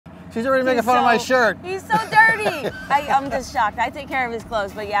She's already making fun of my shirt. He's so dirty. I'm just shocked. I take care of his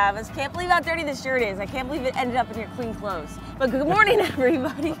clothes, but yeah, I just can't believe how dirty this shirt is. I can't believe it ended up in your clean clothes. But good morning,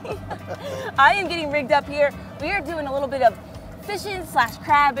 everybody. I am getting rigged up here. We are doing a little bit of fishing slash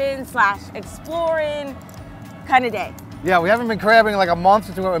crabbing slash exploring kind of day. Yeah, we haven't been crabbing in like a month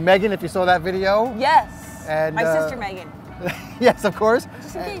since we went with Megan, if you saw that video. Yes. And my sister Megan. Yes, of course.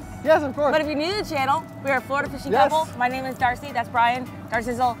 Just in case. Yes, of course. But if you're new to the channel, we're a Florida fishing couple. My name is Darcy. That's Brian.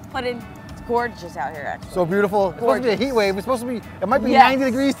 Darcizzle. It's gorgeous out here, actually. So beautiful. It's supposed to be a heat wave. It's supposed to be, it might be 90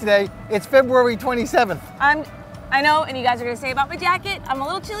 degrees today. It's February 27th. I know, and you guys are going to say about my jacket, I'm a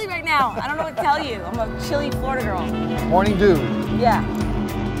little chilly right now. I don't know what to tell you. I'm a chilly Florida girl. Morning dew. Yeah.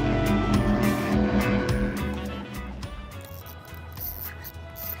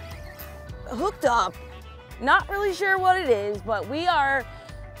 Hooked up. Not really sure what it is, but we are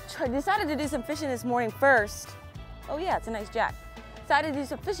decided to do some fishing this morning first. Oh yeah, it's a nice jack. Decided to do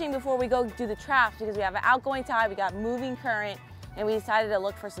some fishing before we go do the traps because we have an outgoing tide, we got moving current, and we decided to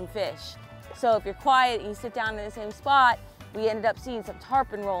look for some fish. So if you're quiet and you sit down in the same spot, we ended up seeing some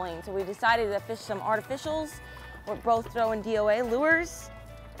tarpon rolling. So we decided to fish some artificials. We're both throwing DOA lures,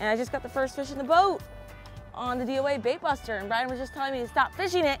 and I just got the first fish in the boat on the DOA bait buster, and Brian was just telling me to stop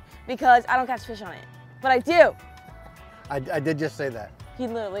fishing it because I don't catch fish on it. But I do. I did just say that. He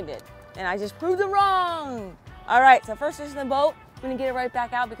literally did. And I just proved him wrong. All right, so first fish in the boat. I'm gonna get it right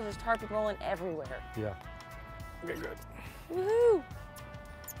back out because there's tarpon rolling everywhere. Yeah. Okay, good. Woohoo!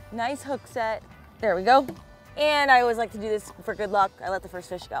 Nice hook set. There we go. And I always like to do this for good luck. I let the first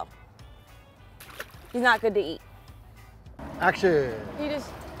fish go. He's not good to eat. Action. He just...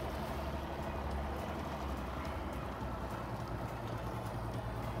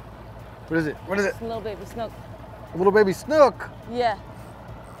 What is it? What is it? It's a little baby snook. A little baby snook. Yeah.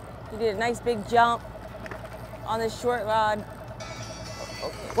 He did a nice big jump on this short rod.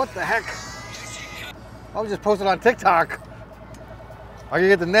 Okay. What the heck? I was just posted on TikTok. I gotta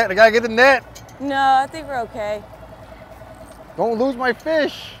get the net. I gotta get the net. No, I think we're okay. Don't lose my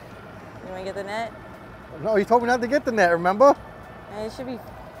fish. You wanna get the net? No, he told me not to get the net, remember? Yeah, it should be, you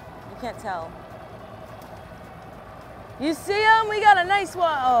can't tell. You see him? We got a nice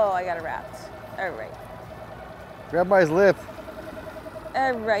one. Oh, I got it wrapped. All right. Grab by his lip.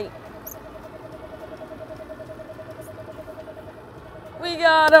 All right. We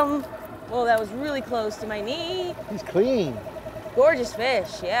got him. Well, that was really close to my knee. He's clean. Gorgeous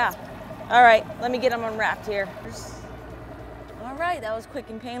fish, yeah. All right, let me get him unwrapped here. All right, that was quick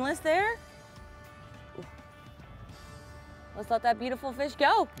and painless there. Let's let that beautiful fish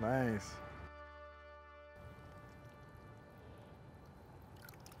go. Nice.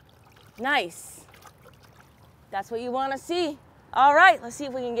 Nice. That's what you want to see. All right, let's see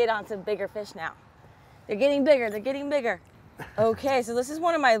if we can get on some bigger fish now. They're getting bigger, they're getting bigger. Okay, so this is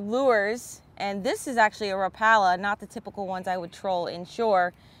one of my lures, and this is actually a Rapala, not the typical ones I would troll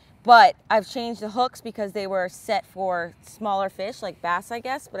inshore, but I've changed the hooks because they were set for smaller fish, like bass, I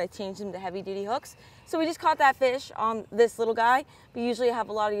guess, but I changed them to heavy-duty hooks. So we just caught that fish on this little guy. We usually have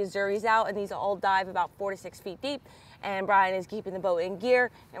a lot of Uzuris out, and these all dive about 4 to 6 feet deep, and Brian is keeping the boat in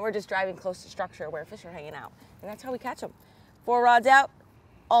gear, and we're just driving close to structure where fish are hanging out. And that's how we catch them. 4 rods out,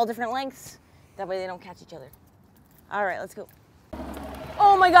 all different lengths. That way they don't catch each other. All right, let's go.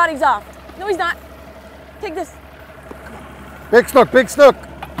 Oh my God, he's off. No, he's not. Take this. Big snook, big snook.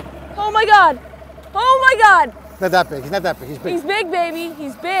 Oh my God. Oh my God. Not that big, he's not that big, he's big. He's big, baby,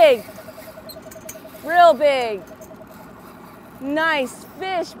 he's big. Real big. Nice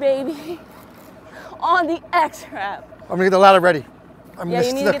fish, baby. On the X-Wrap. I'm gonna get the ladder ready. Yeah,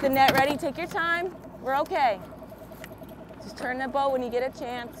 you need to get the net ready. Take your time. We're okay. Just turn the boat when you get a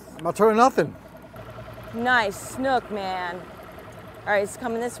chance. I'm not turning nothing. Nice snook, man. All right, it's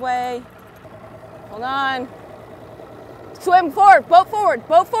coming this way. Hold on. Swim forward, boat forward,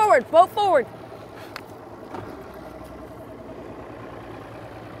 boat forward, boat forward.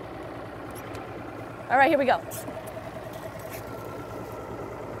 All right, here we go.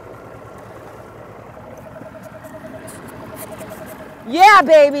 Yeah,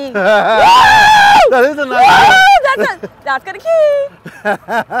 baby. That is a nice That's gonna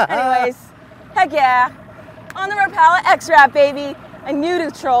keep. Anyways, heck yeah. On the Rapala X-Wrap, baby. I'm new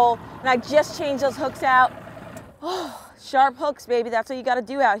to troll, and I just changed those hooks out. Oh, sharp hooks, baby. That's what you gotta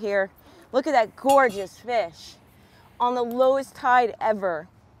do out here. Look at that gorgeous fish on the lowest tide ever.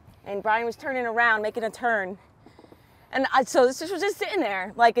 And Brian was turning around, making a turn. And so this fish was just sitting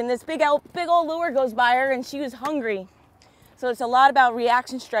there, like, and this big old lure goes by her, and she was hungry. So it's a lot about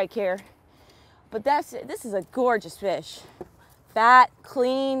reaction strike here. But this is a gorgeous fish. Fat,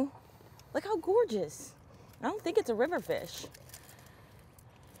 clean. Look how gorgeous. I don't think it's a river fish.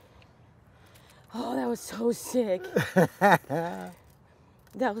 Oh, that was so sick.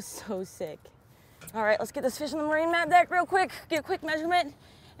 That was so sick. All right, let's get this fish on the marine mat deck real quick, get a quick measurement,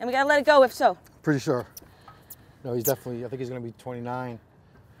 and we gotta let it go if so. Pretty sure. No, he's definitely, I think he's gonna be 29,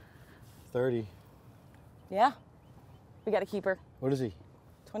 30. Yeah, we got a keeper. What is he?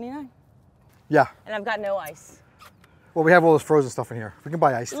 29. Yeah. And I've got no ice. Well, we have all this frozen stuff in here. We can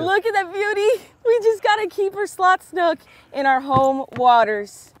buy ice too. Look at that beauty. We just got a keeper slot snook in our home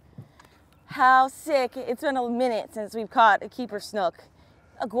waters. How sick. It's been a minute since we've caught a keeper snook.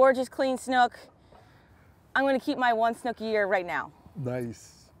 A gorgeous clean snook. I'm gonna keep my one snook a year right now.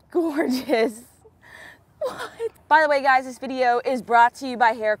 Nice. Gorgeous. What? By the way, guys, this video is brought to you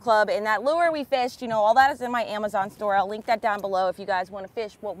by HAIRCLUB, and that lure we fished, you know, all that is in my Amazon store. I'll link that down below if you guys want to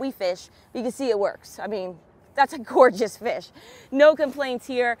fish what we fish. You can see it works. I mean, that's a gorgeous fish. No complaints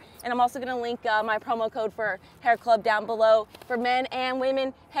here. And I'm also going to link my promo code for HAIRCLUB down below. For men and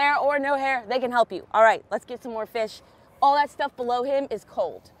women, hair or no hair, they can help you. All right, let's get some more fish. All that stuff below him is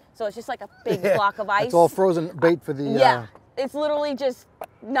cold. So it's just like a big block of ice. It's all frozen bait for the... Yeah, it's literally just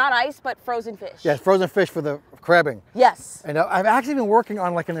not ice, but frozen fish. Yeah, frozen fish for the crabbing. Yes. And I've actually been working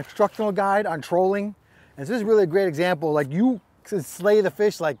on like an instructional guide on trolling. And so this is really a great example. Like you can slay the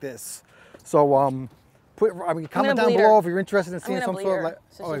fish like this. So comment down below if you're interested in seeing some sort of like,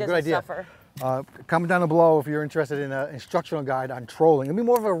 so good idea. Comment down below if you're interested in an instructional guide on trolling. It'll be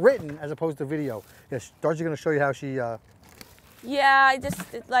more of a written as opposed to video. Yes, Darcy's gonna show you how she. Yeah, I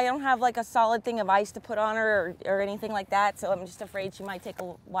don't have like a solid thing of ice to put on her or anything like that, so I'm just afraid she might take a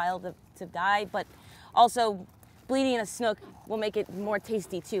while to die. But also, bleeding a snook will make it more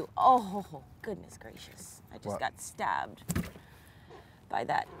tasty too. Oh, goodness gracious! I just got stabbed by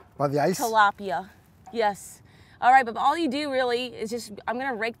that. By the ice? Tilapia. Yes. All right, but all you do really is just, I'm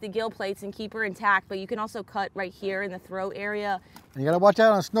gonna rake the gill plates and keep her intact, but you can also cut right here in the throat area. And you gotta watch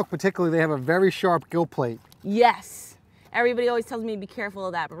out on snook particularly, they have a very sharp gill plate. Yes. Everybody always tells me to be careful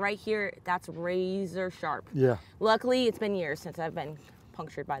of that, but right here, that's razor sharp. Yeah. Luckily, it's been years since I've been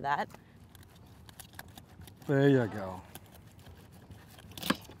punctured by that. There you go.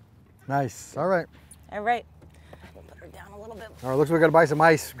 Nice, all right. All right. We'll put her down a little bit. All right, looks like we gotta buy some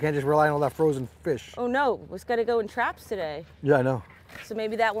ice. We can't just rely on all that frozen fish. Oh no, we're gonna go in traps today. Yeah, I know. So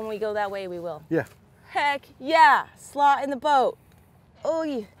maybe that when we go that way, we will. Yeah. Heck yeah, slot in the boat. Oh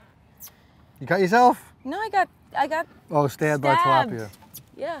yeah. You cut yourself? No, I got Oh, stabbed by tilapia.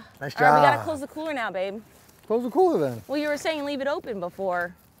 Yeah. Nice All right, we job. gotta close the cooler now, babe. Close the cooler then. Well, you were saying leave it open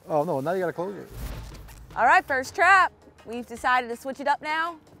before. Oh no, now you gotta close it. All right, first trap. We've decided to switch it up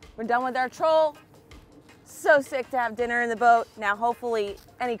now. We're done with our troll. So sick to have dinner in the boat. Now, hopefully,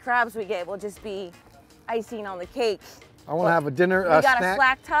 any crabs we get will just be icing on the cake. I want to have a dinner, we got snack. a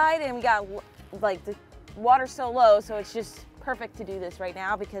slack tide, and we got like the water's so low, so it's just perfect to do this right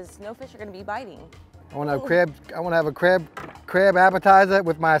now because no fish are going to be biting. I want to have crab. I want to have a crab appetizer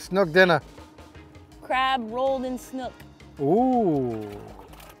with my snook dinner. Crab rolled in snook. Ooh.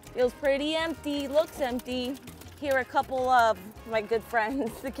 Feels pretty empty. Looks empty. Here are a couple of my good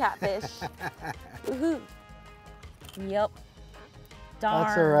friends, the catfish. Woohoo. Yep. Darn.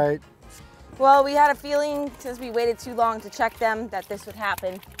 That's all right. Well, we had a feeling since we waited too long to check them that this would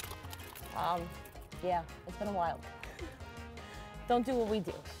happen. Yeah, it's been a while. Don't do what we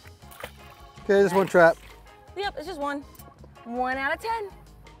do. Okay, this one trap. Yep, it's just one. 1 out of 10.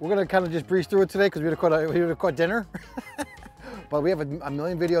 We're gonna kind of just breeze through it today because we would have caught dinner. But we have a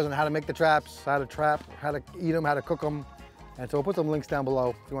million videos on how to make the traps, how to trap, how to eat them, how to cook them. And so we'll put some links down below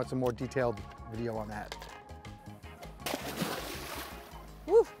if you want some more detailed video on that.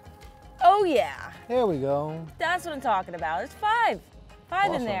 Woo. Oh yeah. There we go. That's what I'm talking about. There's five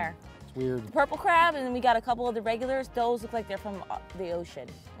Awesome. in there. It's weird. The purple crab, and then we got a couple of the regulars. Those look like they're from the ocean.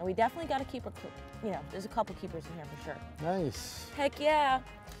 And we definitely got to keep there's a couple keepers in here for sure. Nice. Heck yeah.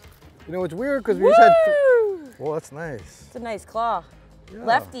 You know, it's weird because we just had, well, that's nice. It's a nice claw. Yeah.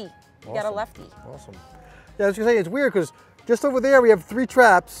 Lefty. Awesome. You got a lefty. Awesome. Yeah, I was gonna say, it's weird because just over there we have 3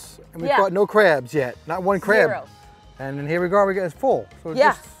 traps and we've got no crabs yet. Not one crab. 0. And then here we go, it's full. So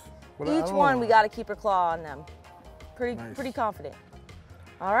Yeah. just, well, Each one we got to keep a claw on them. Pretty confident.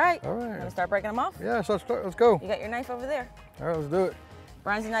 All right. All right. You want to start breaking them off? Yeah, so let's go. You got your knife over there. All right, let's do it.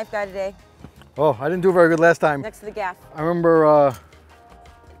 Brian's the knife guy today. Oh, I didn't do very good last time. Next to the gaff. I remember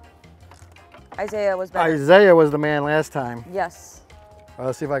Isaiah was better. Isaiah was the man last time. Yes.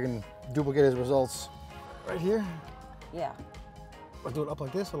 Let's see if I can duplicate his results. Right here. Yeah. I'll do it up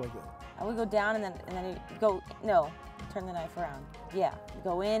like this or like that? I would go down and then you go, no, turn the knife around. Yeah, you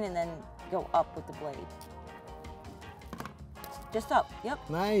go in and then go up with the blade. Just up, yep.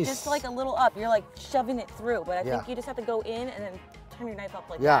 Nice. Just like a little up. You're like shoving it through, but I think you just have to go in and then turn your knife up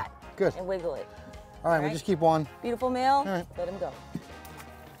like that. Good. And wiggle it. All right, we just keep one. Beautiful male, All right. let him go.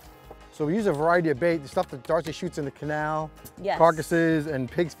 So we use a variety of bait, the stuff that Darcy shoots in the canal, Yes. carcasses and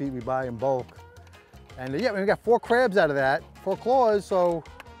pig's feet we buy in bulk. And yeah, we got 4 crabs out of that, 4 claws, so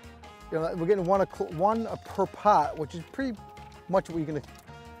you know, we're getting one per pot, which is pretty much what you're gonna,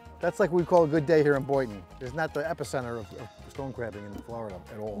 that's like what we call a good day here in Boynton. It's not the epicenter of stone crabbing in Florida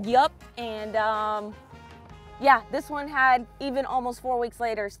at all. Yep, and yeah, this one had, even almost 4 weeks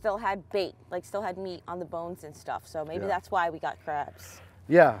later, still had bait, like still had meat on the bones and stuff. So maybe that's why we got crabs.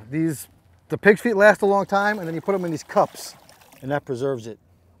 Yeah, the pig's feet last a long time, and then you put them in these cups, and that preserves it.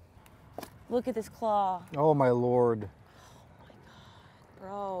 Look at this claw. Oh my Lord. Oh my God,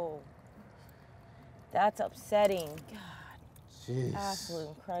 bro. That's upsetting. God, jeez. absolutely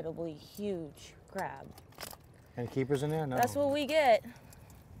incredibly huge crab. Any keepers in there? No. That's what we get.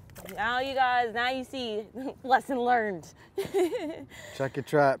 Now you guys, now you see, lesson learned. Check your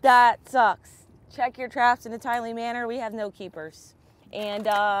traps. That sucks. Check your traps in a timely manner. We have no keepers. And,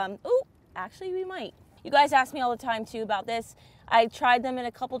 oh, actually we might. You guys ask me all the time too about this. I tried them in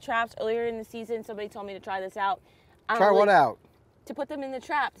a couple traps earlier in the season. Somebody told me to try this out. Try what out? To put them in the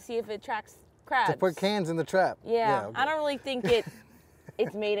trap to see if it attracts crabs. To put cans in the trap. Yeah, okay. I don't really think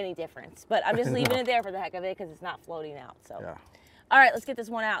it's made any difference, but I'm just leaving it there for the heck of it because it's not floating out. So, yeah. All right, let's get this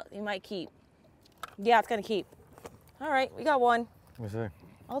one out. It might keep. Yeah, it's gonna keep. All right, we got one. Let me see.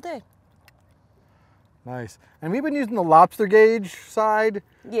 All day. Nice. And we've been using the lobster gauge side.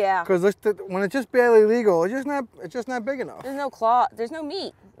 Yeah. Because when it's just barely legal, it's just not big enough. There's no claw. There's no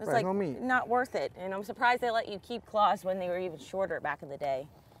meat. It's right, like no meat. not worth it. And I'm surprised they let you keep claws when they were even shorter back in the day.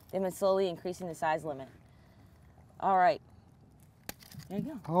 They've been slowly increasing the size limit. All right. There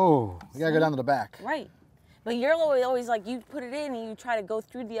you go. Oh, you gotta go down to the back. Right. But you're always like, you put it in and you try to go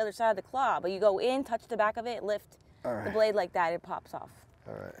through the other side of the claw, but you go in, touch the back of it, lift the blade like that, it pops off.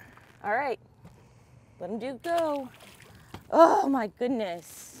 All right. All right. Let him go. Oh my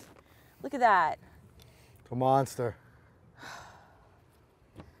goodness. Look at that. It's a monster.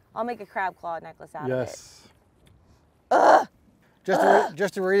 I'll make a crab claw necklace out of it. Yes. Ugh.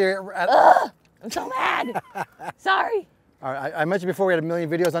 Just to reiterate. I'm so mad. Sorry. All right, I mentioned before we had a million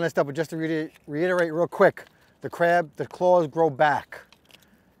videos on this stuff, but just to reiterate real quick, the claws grow back.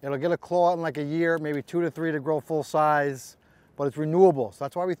 It'll get a claw in like a year, maybe 2 to 3 to grow full size, but it's renewable. So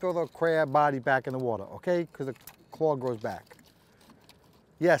that's why we throw the crab body back in the water, okay? Because the claw grows back.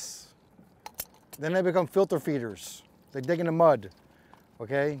 Yes. Then they become filter feeders. They dig in the mud,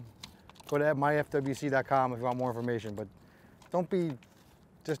 okay? Go to myfwc.com if you want more information, but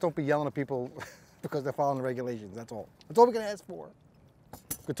just don't be yelling at people because they're following the regulations, that's all. That's all we can ask for.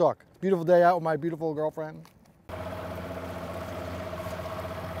 Good talk. Beautiful day out with my beautiful girlfriend.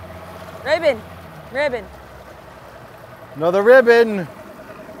 Ribbon. Another ribbon.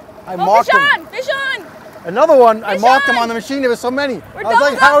 I marked him. Fish on! Another one. I Fish marked him on! on the machine. There was so many. We're I was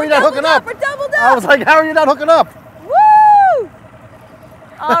like, how are you not hooking up? We're doubled up! I was like, how are you not hooking up? Woo!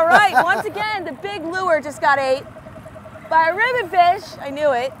 All right, once again, the big lure just got ate by a ribbon fish. I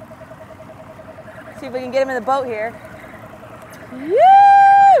knew it. See if we can get him in the boat here.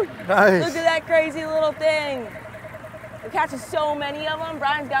 Woo! Nice. Look at that crazy little thing. We're catching so many of them.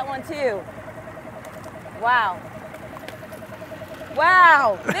 Brian's got one too. Wow.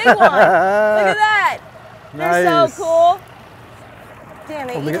 Wow, big one. Look at that. They're Nice. so cool. Damn,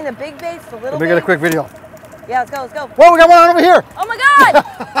 they eating the big baits, the little Let me get a quick video. Yeah, let's go, let's go. Whoa, we got one over here. Oh my God!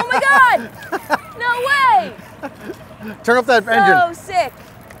 Oh my God! No way! Turn up that engine. So sick.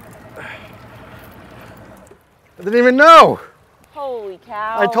 I didn't even know. Holy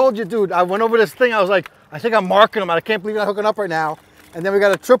cow. I told you, dude, I went over this thing. I was like, I think I'm marking them. I can't believe you're not hooking up right now. And then we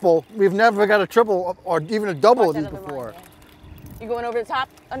got a triple. We've never got a triple or even a double of these before. You're going over the top,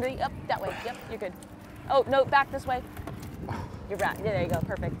 under the, up, that way. Yep, you're good. Oh, no, back this way. You're right. Yeah, there you go.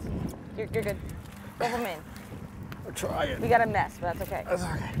 Perfect. You're good. Go them in. I'll try it. We got a mess, but that's okay. That's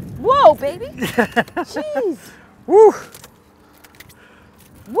okay. Whoa, baby. Jeez. Woo.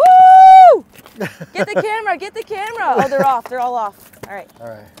 Woo! Get the camera, get the camera. Oh, they're off. They're all off. All right. All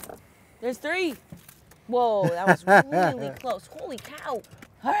right. There's 3. Whoa, that was really close. Holy cow.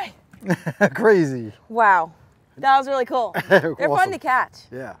 All right. Crazy. Wow. That was really cool. They're Awesome. fun to catch.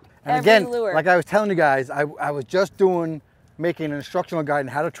 Yeah. And Every again, lure. like I was telling you guys, I was just making an instructional guide on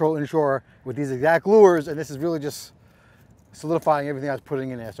how to troll inshore with these exact lures, and this is really just solidifying everything I was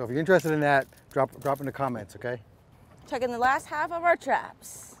putting in there. So if you're interested in that, drop in the comments, okay? Checking the last half of our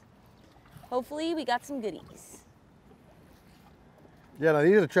traps. Hopefully we got some goodies. Yeah, now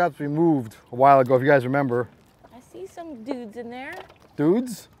these are the traps we moved a while ago, if you guys remember. I see some dudes in there.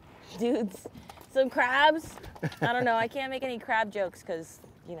 Dudes? Dudes. Some crabs. I don't know. I can't make any crab jokes because,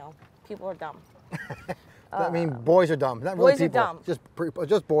 you know, people are dumb. I mean, boys are dumb. Not really boys are people. dumb.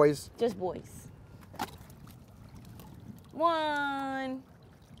 Just boys. Just boys. 1.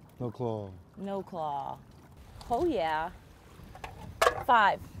 No claw. No claw. Oh yeah.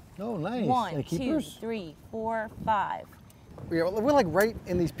 5. Oh, nice. 1, Any 2, keepers? 3, 4, 5. We're like right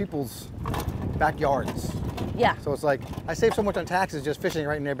in these people's backyards. Yeah. So it's like, I save so much on taxes just fishing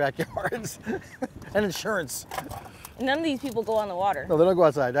right in their backyards. And insurance. None of these people go on the water. No, they don't go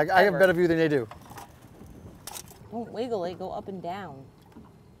outside. I have a better view than they do. Don't wiggle it, go up and down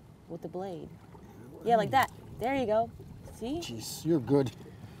with the blade. Yeah, like that. There you go. See? Jeez, you're good.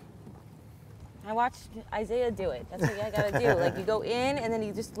 I watched Isaiah do it. That's what you gotta do. Like you go in and then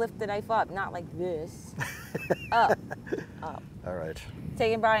you just lift the knife up, not like this. Up, up. All right.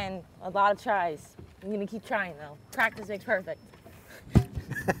 Taking Brian a lot of tries. I'm gonna keep trying though. Practice makes perfect. There's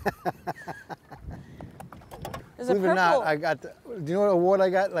a Believe it or purple. not, I got, do you know what award I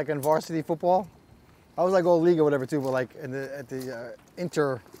got, like in varsity football? I was like all league or whatever too, but like at the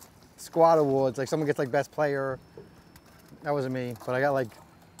inter squad awards, like someone gets like best player. That wasn't me, but I got like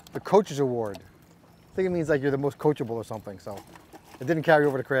the coaches award. I think it means like you're the most coachable or something, so it didn't carry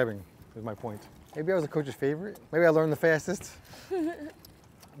over to crabbing, is my point. Maybe I was the coach's favorite. Maybe I learned the fastest. I'm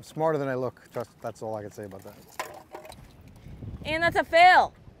smarter than I look. That's all I can say about that. And that's a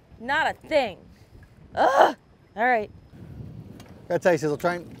fail. Not a thing. Ugh. All right. Gotta tell you, Sizzle,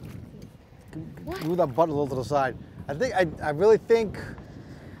 try and move that butt a little to the side. I really think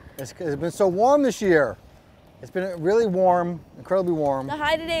it's been so warm this year. It's been really warm, incredibly warm. The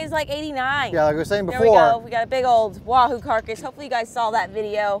high today is like 89. Yeah, like I was saying before. There we go. We got a big old wahoo carcass. Hopefully you guys saw that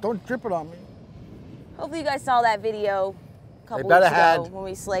video. Don't drip it on me. Hopefully you guys saw that video a couple better weeks ago had. when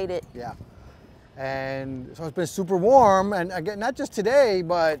we slayed it. Yeah. And so it's been super warm, and again, not just today,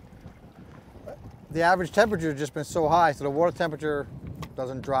 but the average temperature has just been so high, so the water temperature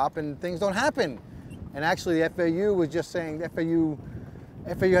doesn't drop and things don't happen. And actually the FAU was just saying, FAU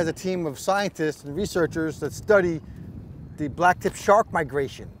has a team of scientists and researchers that study the blacktip shark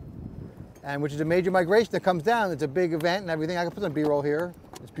migration, and which is a major migration that comes down. It's a big event and everything. I can put some B-roll here.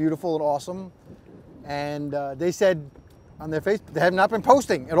 It's beautiful and awesome. And they said on their Facebook, they have not been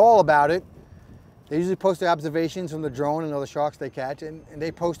posting at all about it. They usually post their observations from the drone and all the sharks they catch. And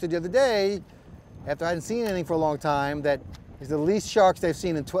they posted the other day, after I hadn't seen anything for a long time, that is the least sharks they've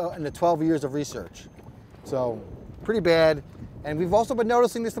seen in the 12 years of research. So pretty bad. And we've also been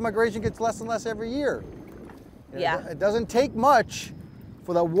noticing this, the migration gets less and less every year. Yeah. It doesn't take much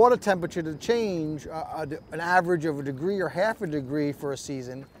for the water temperature to change an average of a degree or half a degree for a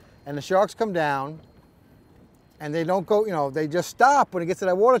season, and the sharks come down, and they don't go, you know, they just stop when it gets to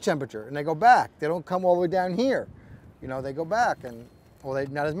that water temperature, and they go back. They don't come all the way down here. You know, they go back, and or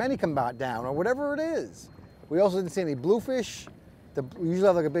not as many come back down, or whatever it is. We also didn't see any bluefish. We usually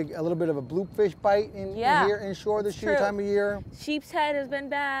have like a little bit of a bluefish bite in here inshore this year, time of year. Sheep's head has been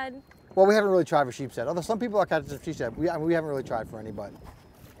bad. Well, we haven't really tried for sheep's head. Although some people are catching sheep's head, we haven't really tried for any. But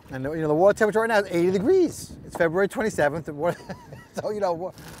and you know, the water temperature right now is 80 degrees. It's February 27th. So you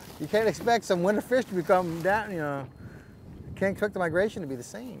know, you can't expect some winter fish to become down. You know, you can't expect the migration to be the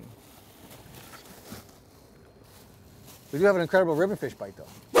same. We do have an incredible ribbonfish bite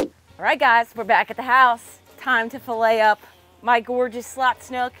though. All right, guys, we're back at the house. Time to fillet up my gorgeous slot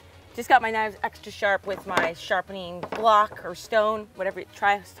snook. Just got my knives extra sharp with my sharpening block or stone, whatever,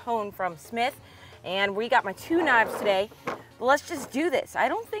 tri-stone from Smith. And we got my 2 knives today. But let's just do this. I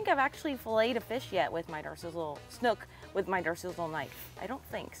don't think I've actually filleted a fish yet with my Darcizzle snook with my Darcizzle knife. I don't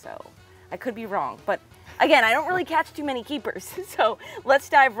think so. I could be wrong, but again, I don't really catch too many keepers. So let's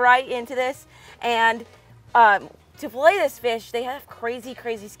dive right into this. And to fillet this fish, they have crazy,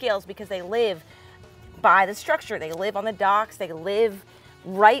 crazy scales because they live by the structure. They live on the docks, they live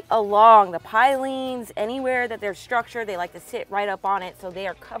right along the pilings, anywhere that there's structure, they like to sit right up on it. So they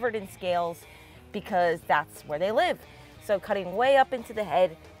are covered in scales because that's where they live. So cutting way up into the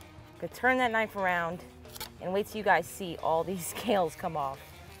head, could turn that knife around and wait till you guys see all these scales come off.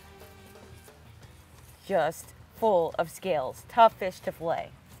 Just full of scales, tough fish to fillet.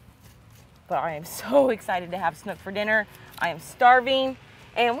 But I am so excited to have snook for dinner. I am starving.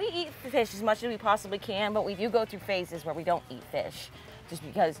 And we eat the fish as much as we possibly can, but we do go through phases where we don't eat fish, just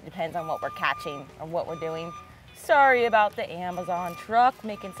because it depends on what we're catching or what we're doing. Sorry about the Amazon truck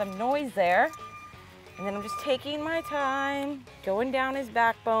making some noise there. And then I'm just taking my time, going down his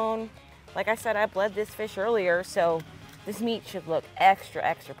backbone. Like I said, I bled this fish earlier, so this meat should look extra,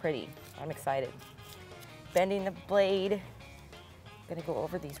 extra pretty. I'm excited. Bending the blade. Gonna go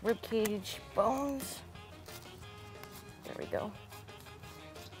over these rib cage bones. There we go.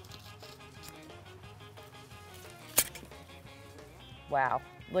 Wow,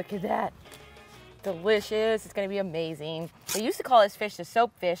 look at that. delicious. It's gonna be amazing. They used to call this fish the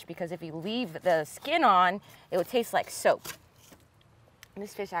soap fish because if you leave the skin on, it would taste like soap. And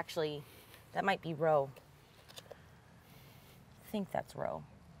this fish actually, that might be roe. I think that's roe.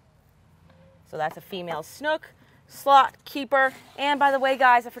 So that's a female snook, slot keeper. And by the way,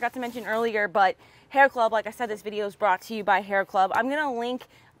 guys, I forgot to mention earlier, but HAIRCLUB, like I said, this video is brought to you by HAIRCLUB. I'm gonna link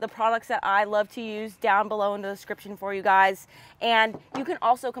the products that I love to use down below in the description for you guys. And you can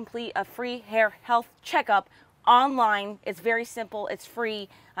also complete a free hair health checkup online. It's very simple, it's free.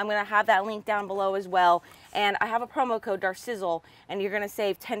 I'm gonna have that link down below as well. And I have a promo code Darcizzle, and you're gonna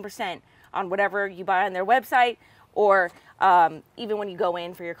save 10% on whatever you buy on their website, or even when you go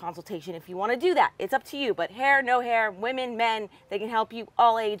in for your consultation. If you want to do that, it's up to you. But hair, no hair, women, men, they can help you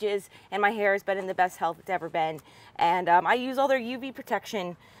all ages. And my hair has been in the best health it's ever been. And I use all their UV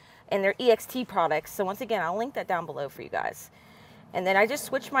protection and their EXT products. So once again, I'll link that down below for you guys. And then I just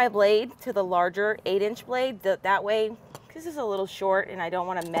switched my blade to the larger 8-inch blade. That way, this is a little short and I don't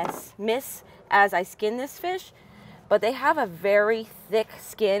want to miss as I skin this fish. But they have a very thick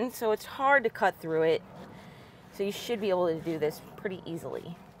skin, so it's hard to cut through it. So you should be able to do this pretty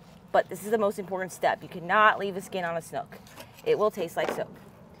easily. But this is the most important step. You cannot leave the skin on a snook. It will taste like soap.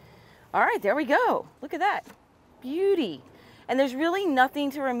 All right, there we go. Look at that. Beauty. And there's really nothing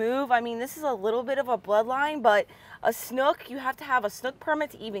to remove. I mean, this is a little bit of a bloodline, but a snook, you have to have a snook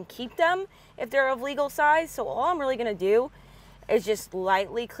permit to even keep them if they're of legal size. So all I'm really gonna do is just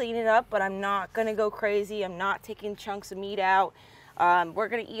lightly clean it up, but I'm not gonna go crazy. I'm not taking chunks of meat out. We're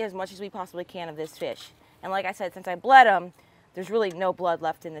gonna eat as much as we possibly can of this fish. And like I said, since I bled them, there's really no blood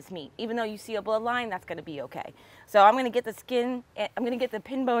left in this meat. Even though you see a bloodline, that's gonna be okay. So I'm gonna get the skin, I'm gonna get the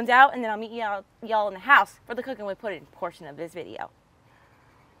pin bones out, and then I'll meet y'all in the house for the cooking with pudding portion of this video.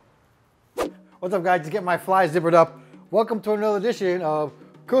 What's up, guys? Just get my fly zippered up. Welcome to another edition of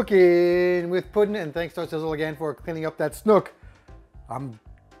Cooking with Pudding, and thanks to Darcizzle again for cleaning up that snook. I'm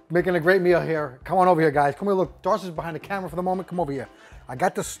making a great meal here. Come on over here, guys. Come here, look. Darcy's behind the camera for the moment. Come over here. I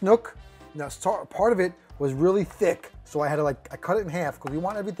got the snook. Now, part of it was really thick, so I had to I cut it in half because we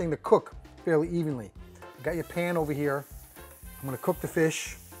want everything to cook fairly evenly. You got your pan over here. I'm gonna cook the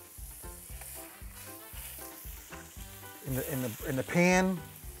fish in the pan.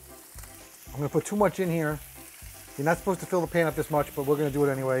 I'm gonna put too much in here. You're not supposed to fill the pan up this much, but we're gonna do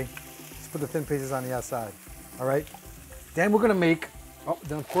it anyway. Just put the thin pieces on the outside. All right. Then we're gonna make. Oh,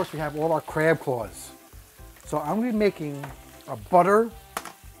 then of course we have all our crab claws. So I'm gonna be making a butter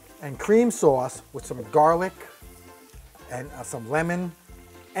and cream sauce with some garlic and some lemon,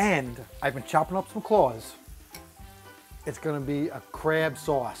 and I've been chopping up some claws. It's gonna be a crab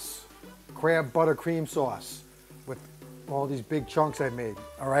sauce, crab butter cream sauce with all these big chunks I've made,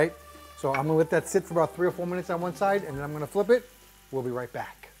 all right? So I'm gonna let that sit for about 3 or 4 minutes on one side, and then I'm gonna flip it. We'll be right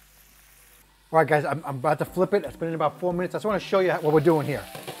back. All right, guys, I'm about to flip it. It's been in about 4 minutes. I just wanna show you what we're doing here,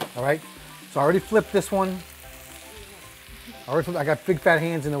 all right? So I already flipped this one. I got big fat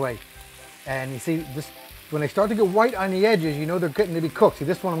hands in the way. And you see, this when they start to get white on the edges, you know they're getting to be cooked. See,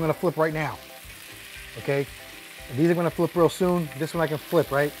 this one I'm gonna flip right now, okay? And these are gonna flip real soon. This one I can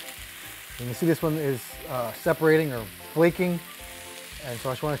flip, right? And you see this one is separating or flaking. And so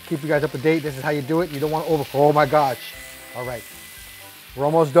I just wanna keep you guys up to date. This is how you do it. You don't wanna overcook. Oh my gosh. All right, we're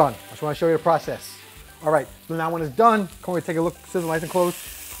almost done. I just wanna show you the process. All right, so now when it's done, come over, take a look, sizzle nice and close.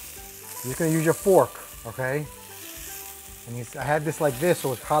 You're just gonna use your fork, okay? And I had this like this,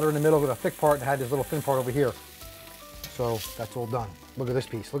 so it's hotter in the middle with a thick part, and I had this little thin part over here. So that's all done. Look at this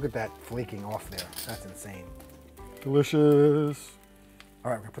piece. Look at that flaking off there. That's insane. Delicious. All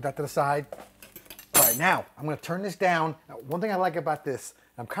right, we're gonna put that to the side. All right, now I'm gonna turn this down. Now, one thing I like about this,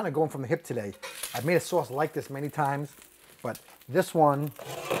 I'm kind of going from the hip today. I've made a sauce like this many times, but this one,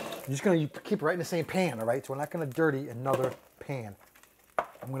 you're just gonna keep it right in the same pan, all right? So we're not gonna dirty another pan.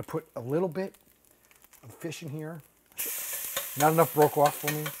 I'm gonna put a little bit of fish in here. Not enough broke off for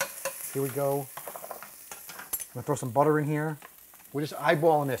me. Here we go. I'm gonna throw some butter in here. We're just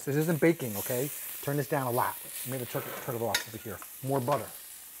eyeballing this. This isn't baking, okay? Turn this down a lot. Maybe turn it off over here. More butter.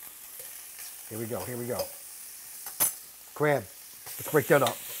 Here we go, here we go. Crab, let's break that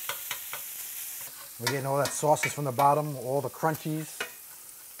up. We're getting all that sauces from the bottom, all the crunchies.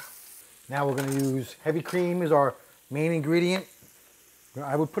 Now we're gonna use heavy cream as our main ingredient.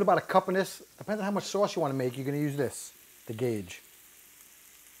 I would put about a cup in this. Depends on how much sauce you wanna make, you're gonna use this to gauge.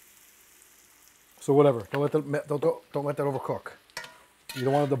 So whatever, don't let that overcook. You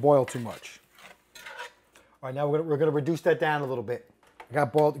don't want it to boil too much. All right, now we're gonna reduce that down a little bit.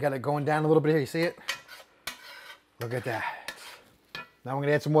 Got it going down a little bit here, you see it? Look at that. Now I'm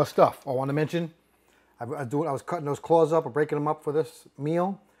gonna add some more stuff. I want to mention, I was cutting those claws up or breaking them up for this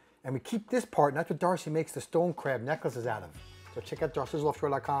meal. And we keep this part, and that's what Darcy makes the stone crab necklaces out of. So check out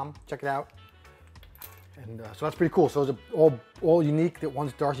darcizzleoffshore.com, check it out. And so that's pretty cool. So those are all unique, that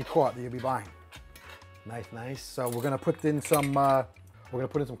ones Darcy caught that you'll be buying. Nice, nice. So we're gonna put in some,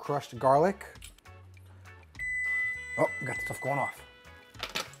 crushed garlic. Oh, we got the stuff going off.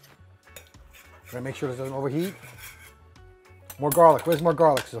 We're gonna make sure this doesn't overheat. More garlic, where's more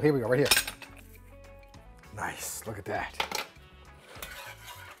garlic? So here we go, right here. Nice, look at that.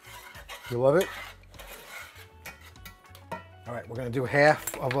 You love it? All right, we're gonna do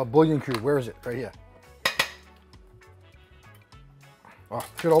half of a bouillon cube. Where is it? Right here. Oh,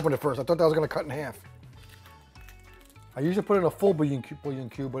 should have opened it first. I thought that was gonna cut in half. I usually put in a full bouillon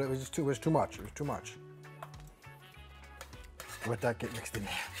cube, but it was just too much. It was too much. Let that get mixed in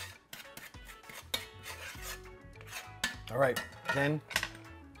there. All right, then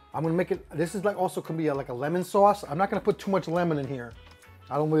I'm gonna make it. This is like also can be like a lemon sauce. I'm not gonna put too much lemon in here.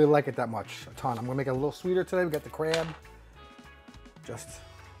 I don't really like it that much, a ton. I'm gonna make it a little sweeter today. We got the crab. We're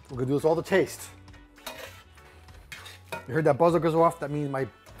gonna do this all to taste. You heard that buzzer goes off? That means my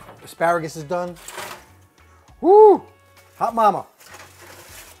asparagus is done. Woo! Hot mama.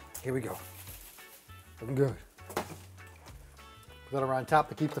 Here we go. Looking good. Put that around top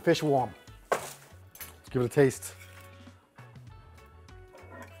to keep the fish warm. Let's give it a taste.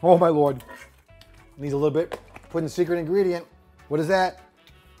 Oh my Lord. Needs a little bit. Put in the secret ingredient. What is that?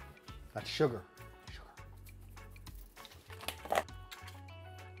 That's sugar.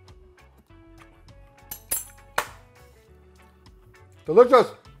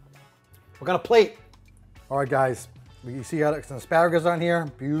 Delicious. We're gonna plate. All right, guys. You see how some asparagus on here?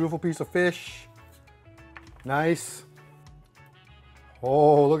 Beautiful piece of fish. Nice.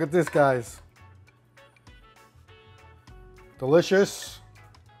 Oh, look at this, guys. Delicious.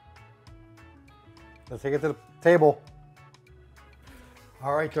 Let's take it to the table.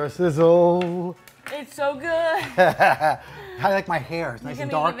 All right, Darcizzle. It's so good. I like my hair. It's nice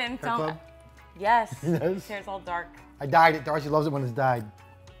and dark. Yes. Yes. His hair's all dark. I dyed it. Darcy loves it when it's dyed.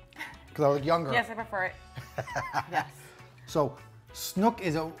 Because I look younger. Yes, I prefer it. Yes. So, snook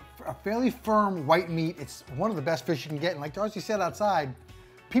is a fairly firm white meat. It's one of the best fish you can get. And like Darcy said outside,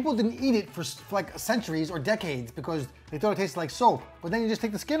 people didn't eat it for like centuries or decades because they thought it tasted like soap. But then you just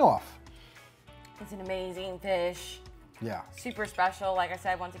take the skin off. It's an amazing fish. Yeah. Super special. Like I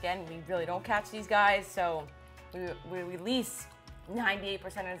said, once again, we really don't catch these guys. So we release 98%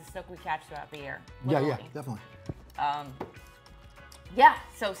 of the snook we catch throughout the year. Literally. Yeah, definitely. Yeah,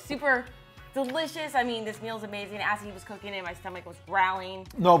 so super delicious. I mean, this meal's amazing. As he was cooking it, my stomach was growling.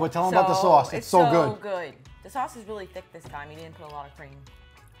 No, but tell him about the sauce. It's so good. Good. The sauce is really thick this time. He didn't put a lot of cream,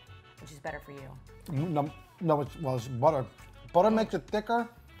 which is better for you. No, it's butter. Butter makes it thicker,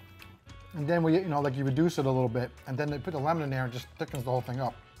 and then you reduce it a little bit, and then they put the lemon in there and just thickens the whole thing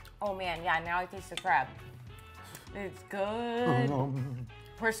up. Oh man, yeah, now I taste the crab. It's good.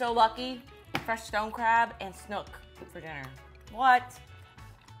 We're so lucky. Fresh stone crab and snook for dinner. What?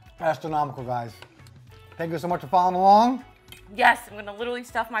 Astronomical, guys. Thank you so much for following along. Yes, I'm gonna literally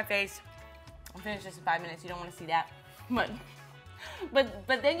stuff my face. I'll finish this in 5 minutes. You don't want to see that, but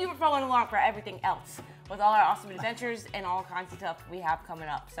thank you for following along for everything else with all our awesome adventures and all kinds of stuff we have coming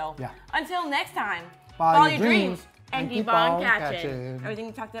up. So until next time, follow your dreams and keep on catching. Everything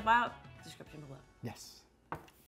we talked about, description below. Yes.